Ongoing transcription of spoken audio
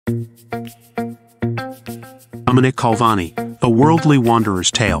Dominic Calvani, A Worldly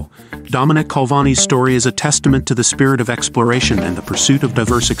Wanderer's Tale. Dominic Calvani's story is a testament to the spirit of exploration and the pursuit of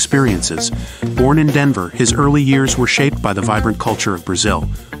diverse experiences. Born in Denver, his early years were shaped by the vibrant culture of Brazil,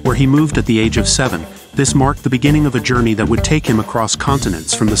 where he moved at the age of 7. This marked the beginning of a journey that would take him across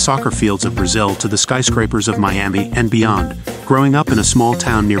continents, from the soccer fields of Brazil to the skyscrapers of Miami and beyond. Growing up in a small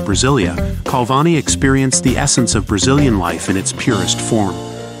town near Brasilia, Calvani experienced the essence of Brazilian life in its purest form.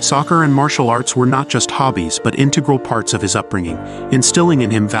 Soccer and martial arts were not just hobbies but integral parts of his upbringing, instilling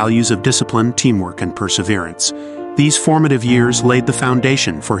in him values of discipline, teamwork, and perseverance. These formative years laid the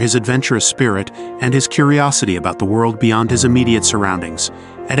foundation for his adventurous spirit and his curiosity about the world beyond his immediate surroundings.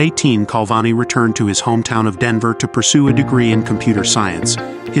 At 18, Calvani returned to his hometown of Denver to pursue a degree in computer science.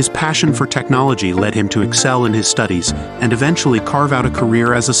 His passion for technology led him to excel in his studies and eventually carve out a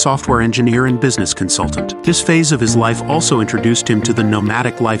career as a software engineer and business consultant. This phase of his life also introduced him to the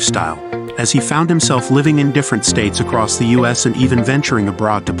nomadic lifestyle, as he found himself living in different states across the U.S. and even venturing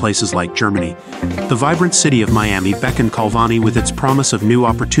abroad to places like Germany. The vibrant city of Miami beckoned Calvani with its promise of new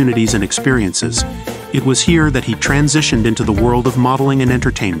opportunities and experiences. It was here that he transitioned into the world of modeling and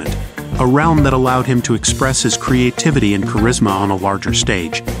entertainment, a realm that allowed him to express his creativity and charisma on a larger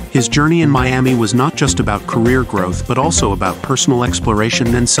stage. His journey in Miami was not just about career growth but also about personal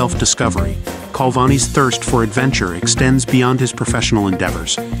exploration and self-discovery. Calvani's thirst for adventure extends beyond his professional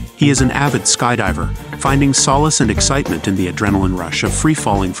endeavors. He is an avid skydiver, finding solace and excitement in the adrenaline rush of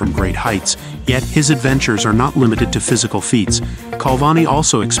free-falling from great heights. Yet his adventures are not limited to physical feats. Calvani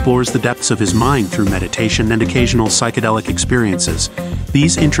also explores the depths of his mind through meditation and occasional psychedelic experiences.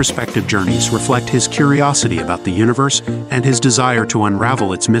 These introspective journeys reflect his curiosity about the universe and his desire to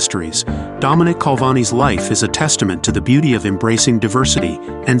unravel its mysteries. Dominic Calvani's life is a testament to the beauty of embracing diversity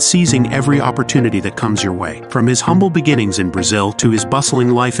and seizing every opportunity that comes your way. From his humble beginnings in Brazil to his bustling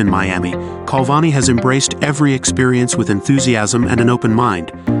life in Miami, Calvani has embraced every experience with enthusiasm and an open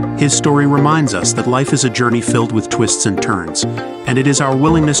mind. His story reminds us that life is a journey filled with twists and turns, and it is our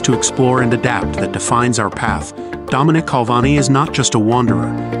willingness to explore and adapt that defines our path. Dominic Calvani is not just a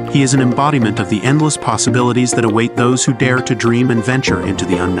wanderer, he is an embodiment of the endless possibilities that await those who dare to dream and venture into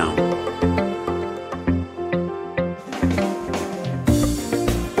the unknown.